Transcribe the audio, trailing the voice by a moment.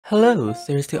Hello,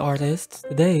 thirsty artists.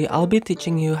 Today, I'll be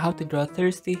teaching you how to draw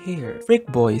thirsty hair, Freak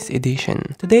Boys edition.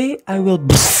 Today, I will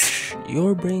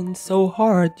your brain so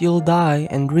hard you'll die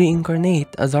and reincarnate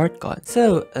as art god.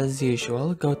 So, as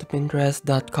usual, go to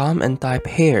pinterest.com and type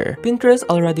hair. Pinterest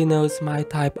already knows my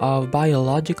type of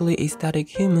biologically aesthetic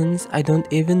humans. I don't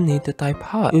even need to type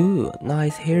hot. Ooh,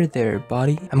 nice hair there,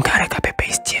 buddy. I'm gonna copy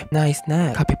paste you. Nice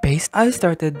neck. Copy paste. I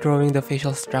started drawing the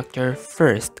facial structure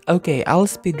first. Okay, I'll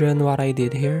speedrun what I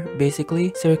did here.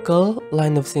 Basically, circle,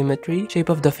 line of symmetry, shape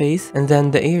of the face, and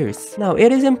then the ears. Now,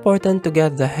 it is important to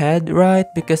get the head right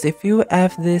because if you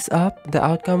F this up, the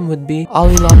outcome would be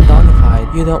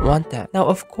olilondonified. You don't want that. Now,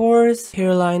 of course,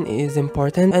 hairline is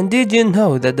important. And did you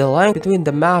know that the line between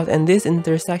the mouth and this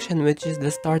intersection, which is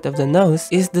the start of the nose,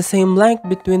 is the same length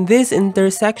between this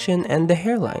intersection and the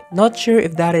hairline? Not sure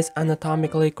if that is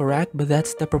anatomically correct, but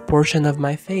that's the proportion of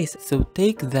my face. So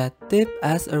take that tip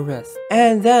as a rest.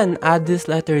 And then add this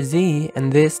letter Z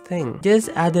and this thing. Just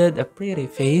added a pretty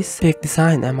face. Pick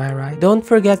design, am I right? Don't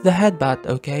forget the headbutt,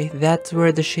 okay? That's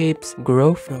where the shapes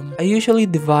grow from. I usually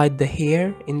divide the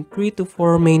hair in 3 to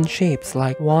 4 main shapes,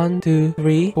 like 1, 2,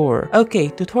 3, 4. Okay,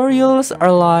 tutorials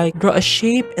are like draw a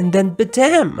shape and then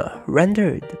badam,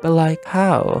 rendered. But like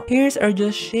how? Hairs are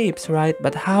just shapes, right?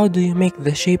 But how do you make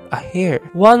the shape a hair?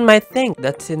 One might think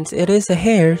that since it is a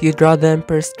hair, you draw them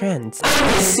per strands.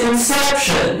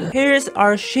 Inception! Hairs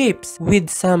are shapes with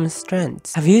some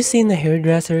strands. Have you seen a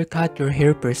hairdresser cut your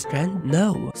hair per strand?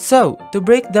 No. So, to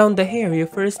break down the hair, you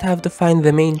first have to find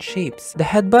the main shapes. The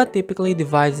headbutt typically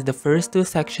divides the first 2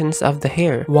 sections of the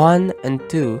hair, 1 and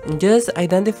 2, and just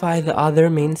identify the other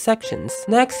main sections.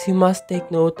 Next, you must take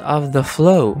note of the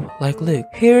flow. Like look,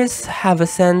 hairs have a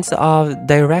sense of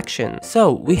direction,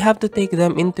 so we have to take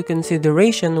them into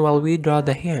consideration while we draw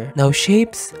the hair. Now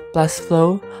shapes plus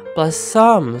flow plus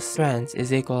some strands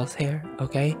is equals hair,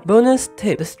 okay? Bonus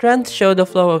tip, the strands show the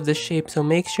flow of the shape, so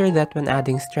make sure that when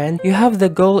adding strand, you have the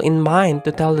goal in mind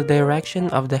to tell the direction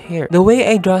of the hair. The way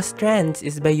I draw strands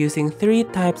is by using 3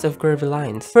 types of curvy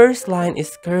lines. First line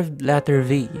is curved letter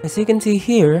V. As you can see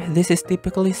here, this is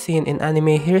typically seen in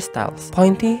anime hairstyles.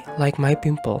 Pointy, like my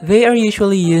pimple. They are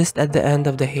usually used at the end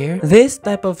of the hair. This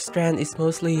type of strand is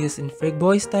mostly used in Freak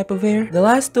Boys type of hair. The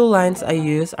last 2 lines I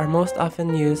use are most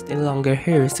often used in longer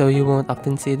hair, so you won't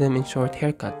often see them in short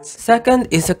haircuts. Second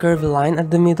is a curvy line at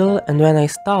the middle, and when I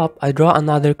stop, I draw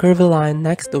another curvy line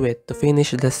next to it to finish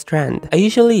the strand. I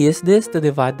usually use this to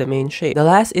divide the main shape. The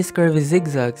last is curvy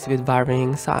zigzags with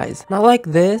varying size. Not like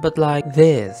this, but like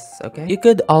this, okay? You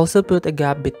could also put a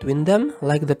gap between them,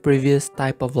 like the previous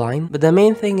type of line, but the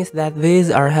main thing is that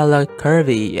these are hella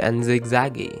curvy and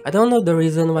zigzaggy. I don't know the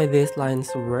reason why these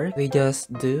lines work, they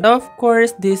just do. Now, of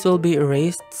course, this will be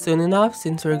erased soon enough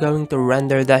since we're going to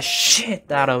render the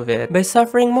shit out of it by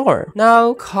suffering more.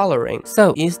 Now, coloring.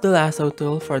 So, use the lasso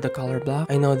tool for the color block.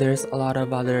 I know there's a lot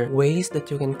of other ways that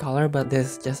you can color, but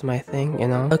this is just my thing, you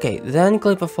know? Okay, then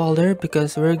clip a folder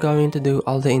because we're going to do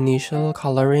all the initial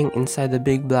coloring inside the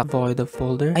big black void of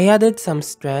folder. I added some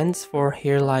strands for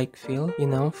hair-like feel, you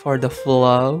know, for the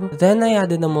flow. Then I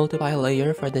added a multiply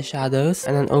layer for the shadows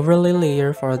and an overlay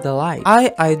layer for the light.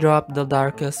 I dropped the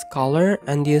darkest color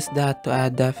and used that to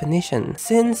add definition.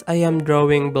 Since I am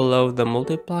drawing below the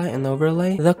multiply and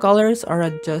overlay, the colors are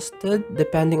adjusted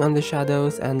depending on the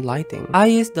shadows and lighting. I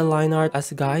used the line art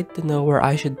as a guide to know where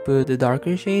I should put the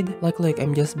darker shade. Like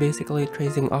I'm just basically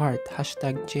tracing art,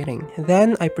 hashtag cheating.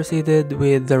 Then I proceeded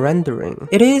with the rendering.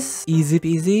 It is easy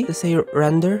peasy to say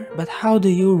render, but how do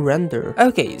you render?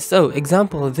 Okay, so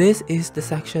example, this is the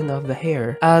section of the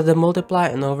hair. Add the multiply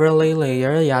and overlay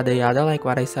layer, yada yada, like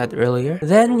what I said earlier.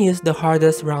 Then use the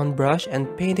hardest round brush and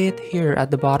paint it here at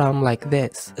the bottom like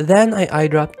this. Then I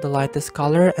eyedropped the lightest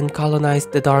color and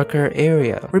colonized the darker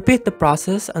area. Repeat the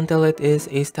process until it is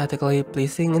aesthetically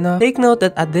pleasing enough. Take note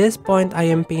that at this point I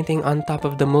am painting on top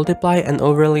of the multiply and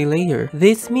overlay layer.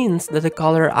 This means that the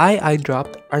color I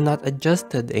eyedropped are not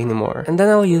adjusted anymore. And then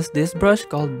I'll use this brush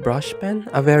called brush pen,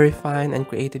 a very fine and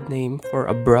creative name for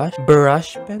a brush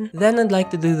pen. Then I'd like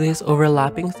to do this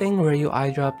overlapping thing where you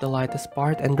eyedrop the lightest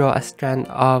part and draw a strand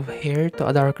of hair to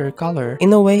a darker color.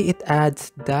 In a way, it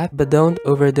adds depth, but don't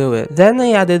overdo it. Then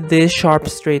I added these sharp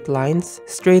straight lines,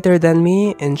 straighter than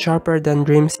me and sharper than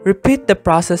dreams. Repeat the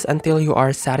process until you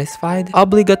are satisfied.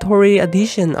 Obligatory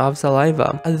addition of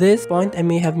saliva. At this point, I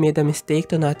may have made a mistake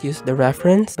to not use the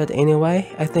reference, but anyway,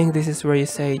 I think this is where you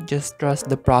say just trust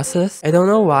the process. I don't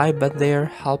know why, but they're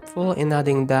helpful in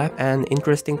adding depth and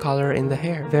interesting color in the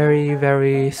hair.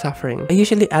 Very suffering. I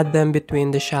usually add them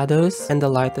between the shadows and the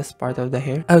lightest part of the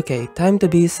hair. Okay, time to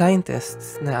be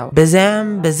scientists now.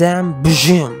 Bazam, bazam,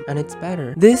 bajam. And it's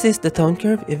better. This is the tone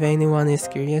curve if anyone is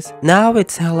curious. Now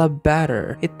it's hella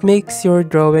better. It makes your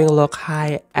drawing look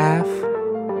high AF.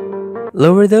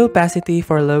 Lower the opacity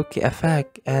for low-key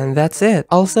effect, and that's it.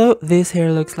 Also, this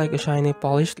hair looks like a shiny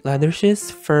polished leather shoes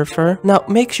fur. Now,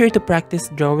 make sure to practice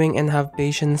drawing and have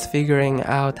patience figuring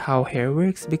out how hair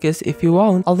works, because if you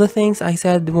won't, all the things I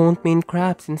said won't mean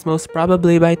crap, since most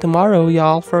probably by tomorrow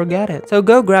y'all forget it. So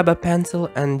go grab a pencil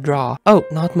and draw. Oh,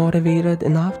 not motivated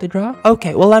enough to draw?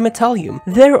 Okay, well let me tell you,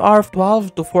 there are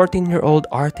 12 to 14-year-old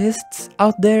artists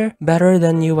out there better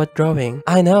than you at drawing.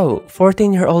 I know,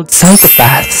 14-year-old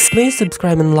psychopaths. Please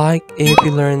subscribe and like if you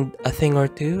learned a thing or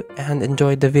two and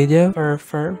enjoyed the video.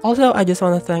 Also, I just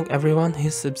want to thank everyone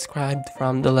who subscribed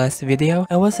from the last video.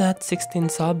 I was at 16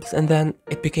 subs and then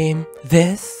it became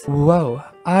this. Whoa,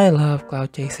 I love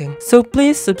clout chasing. So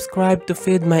please subscribe to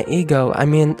feed my ego, I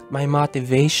mean my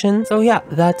motivation. So yeah,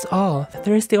 that's all.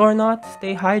 Thirsty or not,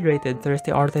 stay hydrated, thirsty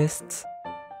artists.